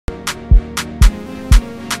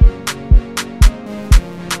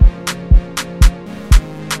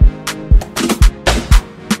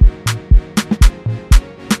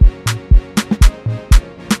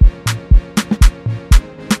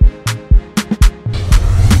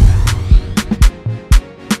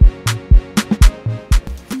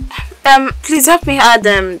Please help me add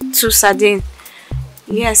 2 sardine.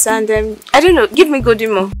 Yes, and I don't know, give me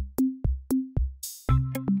Godimo.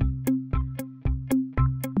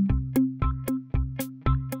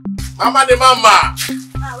 Mama the mama.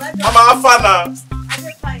 Mama Afana. I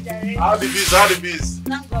just find that. How the bees? How the bees?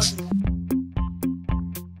 Thank God.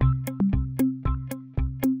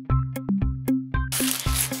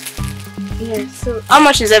 Yeah, so how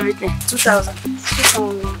much is everything? 2,000.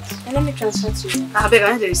 2,000. And let me transfer to you. I beg,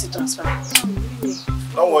 I need the receipt transfer.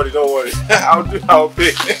 Oh, really? Don't worry. I'll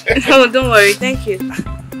pay. No, don't worry, thank you.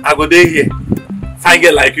 I go there here. Fine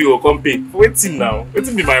girl like you will come pay. Waiting now.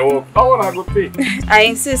 Waiting be my work. How will I go pay? I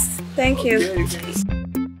insist. Thank you.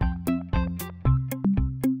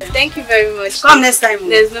 Thank you very much. Come next time.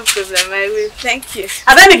 There's no problem. I will. Thank you.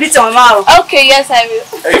 I bet me beat your mouth. Okay, yes, I will.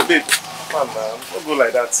 Hey babe. Come on now. Don't go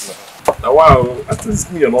like that now. Now wow. At least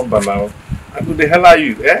give me your number now. I go the hell are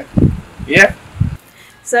you? Eh? Yeah?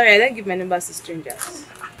 Sorry, I don't give my numbers to strangers.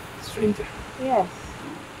 Stranger? Yes.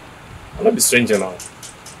 I'll not be stranger now.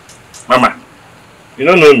 Mama, you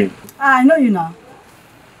don't know me. I know you now.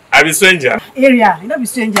 I be stranger. Area, you don't be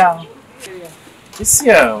stranger. You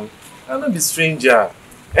see, I'll not be stranger.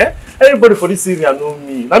 Eh? Everybody for this area know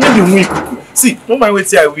me. Now me be weak. See, no mind wait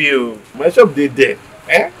till I will. My shop they there.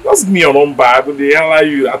 Eh? Just give me your number. I go the hell are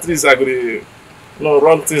you. At least I go the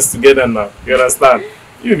run things together now. You understand?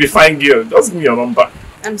 You be fine girl. Just give me your number.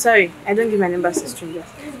 I'm sorry, I don't give my numbers to strangers.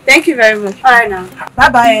 Thank you very much. Alright now. Bye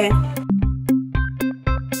bye.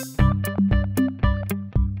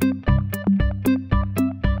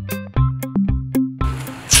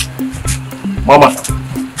 Mama,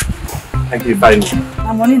 I can buy me.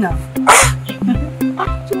 I'm money now.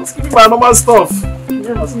 Just give me my normal stuff.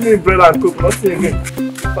 Just give me bread and coke, nothing again.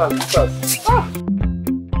 Fast.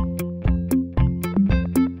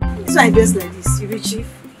 This one dress like this, you be chief.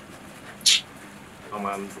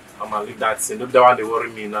 Mama, leave that thing. Look, that one they worry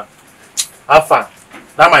me now. How far?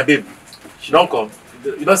 That my babe. She don't come.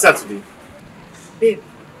 You don't see her today. Babe?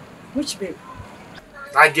 Which babe?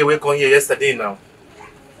 That girl we come here yesterday now.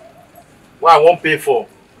 What I won't pay for.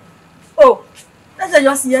 Oh, that's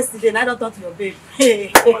just yesterday and I don't talk to your babe.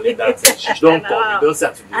 Hey. Mama, leave that thing. She don't come. You don't see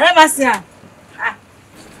her today. I never see her.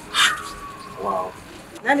 Wow.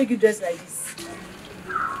 Let me give dress like this.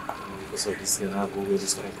 Because of this girl, I'll go wear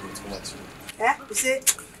this kind of clothes. Come at you. Eh? You say?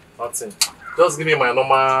 Nothing. Just give me my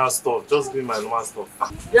normal stuff. Just give me my normal stuff.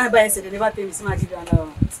 You don't buy anything, they never pay me. Someone give you another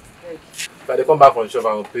one. If I come back from shop,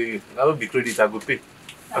 I will pay you. I will be credit, I will pay.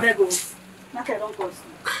 I beg you. Market don't cost.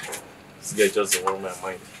 This guy just warm my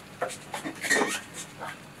mind.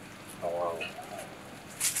 Oh, wow.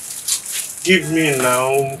 Give me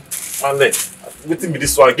now. Male. Waiting me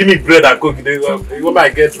this one. Give me bread and coke. You want me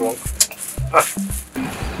to get wrong?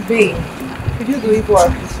 Babe, could you do equal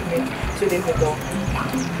access to me 2 days ago?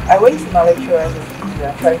 I went to my lecturer's office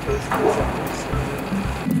and tried to explain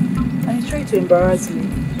something. And he's trying to embarrass me.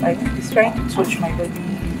 Like, he's trying to touch my body,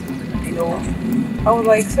 you know. I was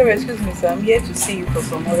like, sorry, excuse me, sir, I'm here to see you for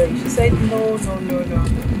some other. She said, no.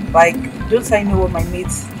 Like, don't I know what my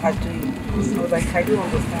mates are doing? I was like, I don't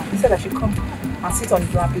understand. He said I should come and sit on the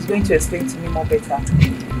ramp. He's going to explain to me more better.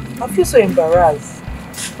 I feel so embarrassed.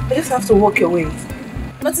 I just have to walk away.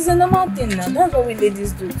 But it's a normal thing now. That's what we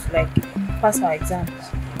ladies do to like pass our exams.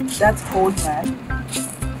 That old man?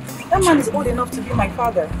 That man is old enough to be my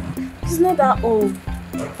father. He's not that old.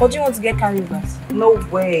 Or do you want to get carnivals? No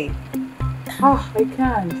way. I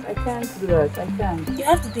can't do that. I can't. You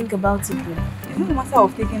have to think about it though. It's not a matter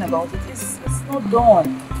of thinking about it. It's not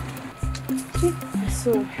done.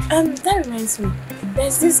 So, that reminds me.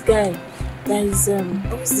 There's this guy that is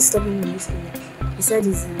always disturbing me this area. He said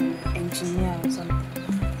he's an engineer or something.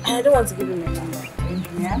 And I don't want to give him a number.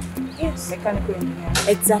 Engineer? Yes. Mechanical engineer?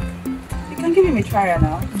 Exactly. You can give him a trial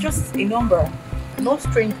now. Just a number. No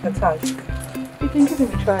strings attached. You can give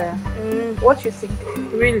him a trial. What you think?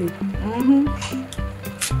 Really? Mm-hmm.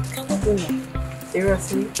 Can we go now?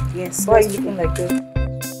 Seriously? Yes. Why are you looking like this?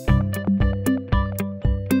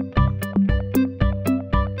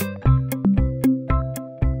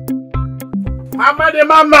 Mama the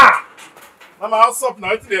mama! Mama, what's up now?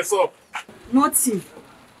 What's up? Nothing.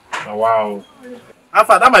 Oh, wow.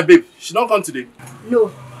 Alpha, that my babe. She don't come today. No.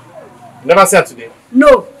 You never see her today?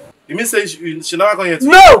 No. You mean say she never come here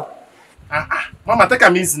today? No! Mama, take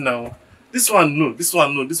her easy now. This one no, this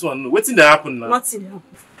one no, this one no. What's in there happen now? Nothing. No.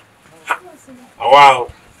 Oh,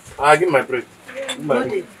 wow. Give me my bread. Give me my No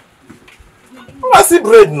bread. day. Oh, I see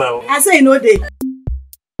bread now. I say no day.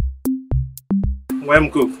 Why am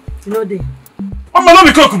cook? No day. Mama, no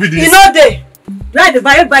be cook be this. No day. Right, the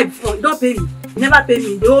buy before. You don't pay me. You never pay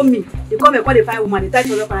me. They owe me. You come and call the fine woman. They try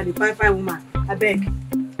to look and they find fine woman. I beg.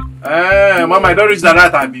 Mama, you don't reach like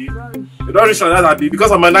that, Abi. You don't reach like that, Abi.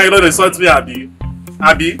 Because of my night, you don't insult me, Abi.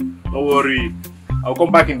 Abi, don't worry. I'll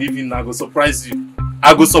come back in the evening. I go surprise you.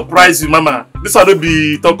 I go surprise you, Mama. This will not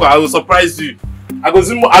be talk. I will surprise you. I go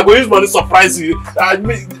use money to surprise you.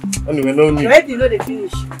 Anyway, no need. Already you know they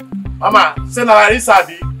finish. Mama, send her this,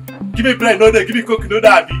 Abi. Give me bread, no day. Give me coke, no day,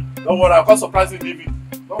 Abi. Don't worry, I'll come surprise you in the evening.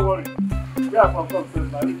 Don't worry. Where are from come,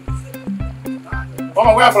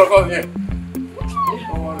 Mama, where are from come here?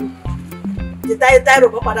 Don't worry. The tired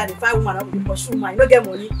of Papa that the 5 woman will pursue mine. No get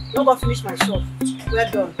money. No go finish my shop.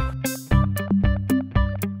 Well done.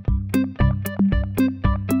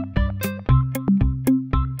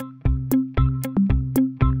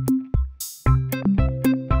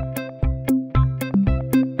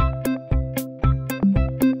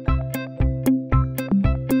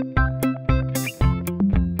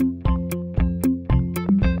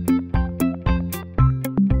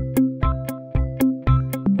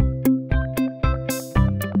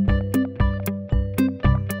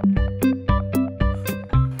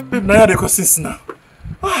 Now they come since now.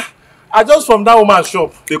 I just from that woman's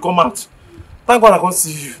shop, they come out. Thank God I can't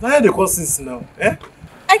see you. Now they come since now. Eh?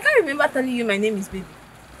 I can't remember telling you my name is baby.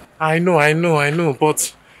 I know,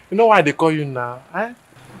 but you know why they call you now? Eh?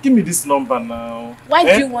 Give me this number now. Why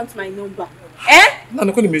do you want my number? Eh? No,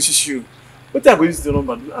 I'm going to message you. What are you going to use the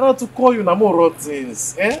number? I want to call you now more raw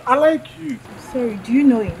things. Eh? I like you. Sorry, do you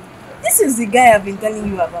know him? This is the guy I've been telling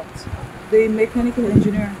you about. The mechanical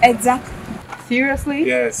engineer. Exactly. Seriously?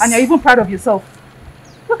 Yes. And you're even proud of yourself.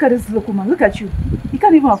 Look at this local man. Look at you. You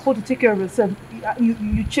can't even afford to take care of yourself.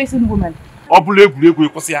 You're chasing women.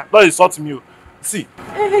 Don't insult me. See.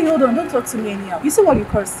 Hey, hold on. Don't talk to me anyhow. You see what you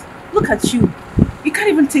curse? Look at you. You can't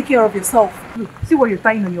even take care of yourself. Look, see what you're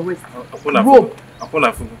tying on your waist. Rope.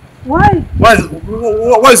 Why?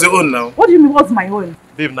 What is your own now? What do you mean, what's my own?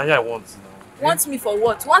 Babe, now I want now. Want me for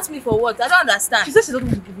what? Want me for what? I don't understand. She said she doesn't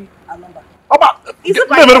want to give me a number.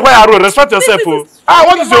 Respect yourself.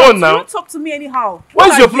 What is your own now? Don't talk to me anyhow.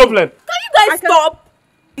 What is your problem? Can you guys stop?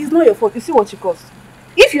 It's not your fault. You see what she cost.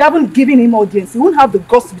 If you haven't given him audience, he won't have the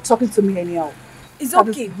guts to be talking to me anyhow. It's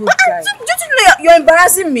okay. Do you know you're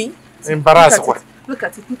embarrassing me? Embarrassing. Look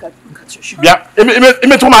at your shoe. Yeah, I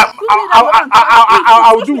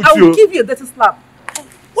will do with you. I will give you a dirty slap.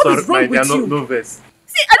 What is wrong with you? No verse.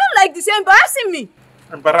 See, I don't like this. You're embarrassing me.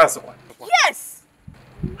 Embarrassing? Yes.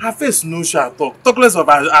 Her face no shall talk. Talk less of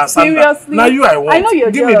her. Seriously? Now you I want. I know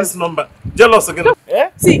you're Give jealous. me this number. Jealous again. Eh?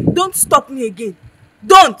 See, don't stop me again.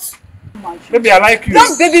 Don't. Maybe I like you.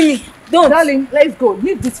 Don't baby me. Don't. Darling, let's go.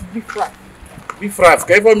 Leave this beef rap. Beef rap.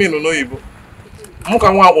 Can you mean no Igbo? How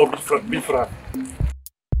can one want beef rap?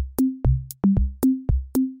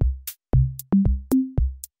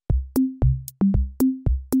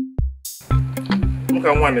 How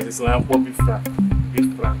can one is like beef rap?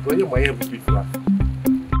 Beef rap. Why you my beef rap?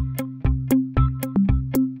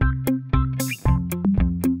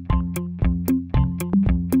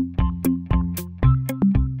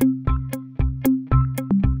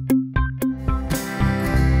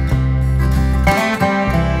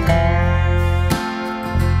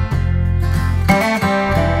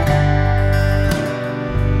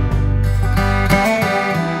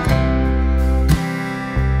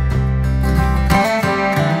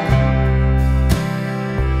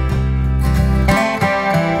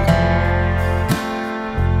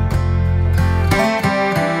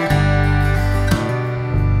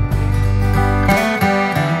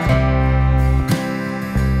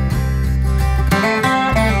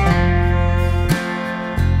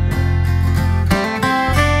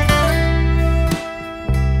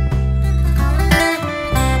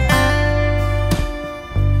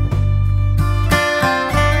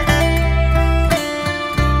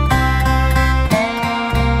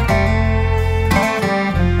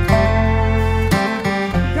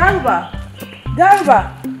 Garba!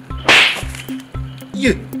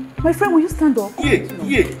 Yeah. My friend, will you stand up?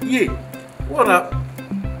 Yeah. What up?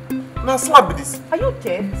 Now slap this. Are you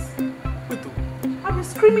dead? Wait. I've been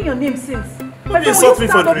screaming your name since. Don't insult me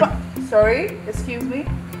for dream. Sorry, excuse me.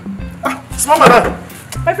 Small man.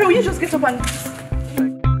 My friend, will you just get up and